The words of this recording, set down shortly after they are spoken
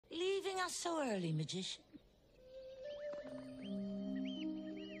us so early, magician?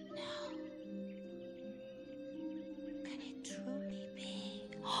 Now, can it truly be?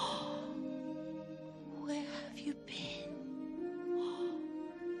 Where have you been?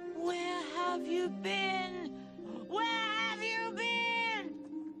 Where have you been? Where have you been?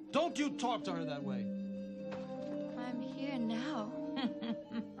 Don't you talk to her that way. I'm here now.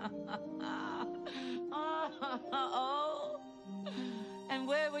 Oh, and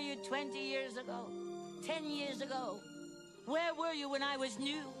where were you 20 years ago? 10 years ago? Where were you when I was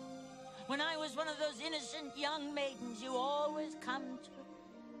new? When I was one of those innocent young maidens you always come to?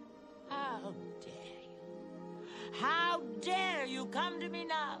 How dare you? How dare you come to me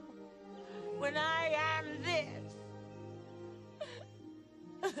now, when I am this?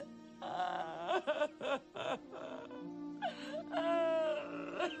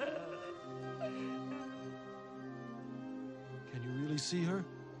 Can you really see her?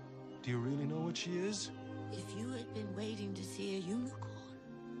 Do you really know what she is? If you had been waiting to see a unicorn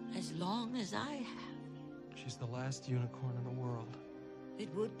as long as I have, She's the last unicorn in the world. it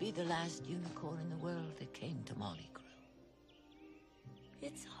would be the last unicorn in the world that came to Molly Grue.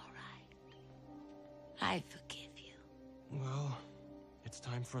 It's all right. I forgive you. Well, it's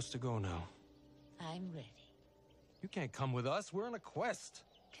time for us to go now. I'm ready. You can't come with us. We're on a quest.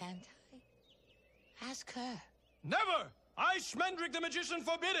 Can't I? Ask her. Never! I, Schmendrick the Magician,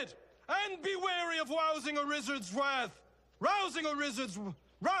 forbid it! And be wary of rousing a wizard's wrath! Rousing a wizard's...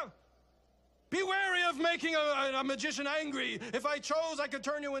 Be wary of making a magician angry! If I chose, I could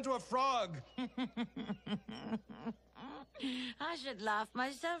turn you into a frog! I should laugh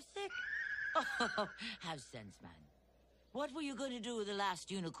myself sick. Oh, have sense, man. What were you going to do with the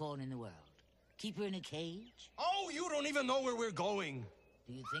last unicorn in the world? Keep her in a cage? Oh, you don't even know where we're going!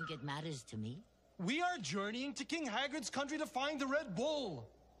 Do you think it matters to me? We are journeying to King Haggard's country to find the Red Bull!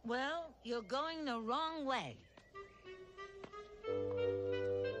 Well, you're going the wrong way.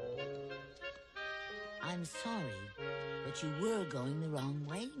 I'm sorry, but you were going the wrong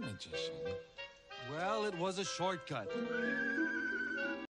way, magician. Well, it was a shortcut.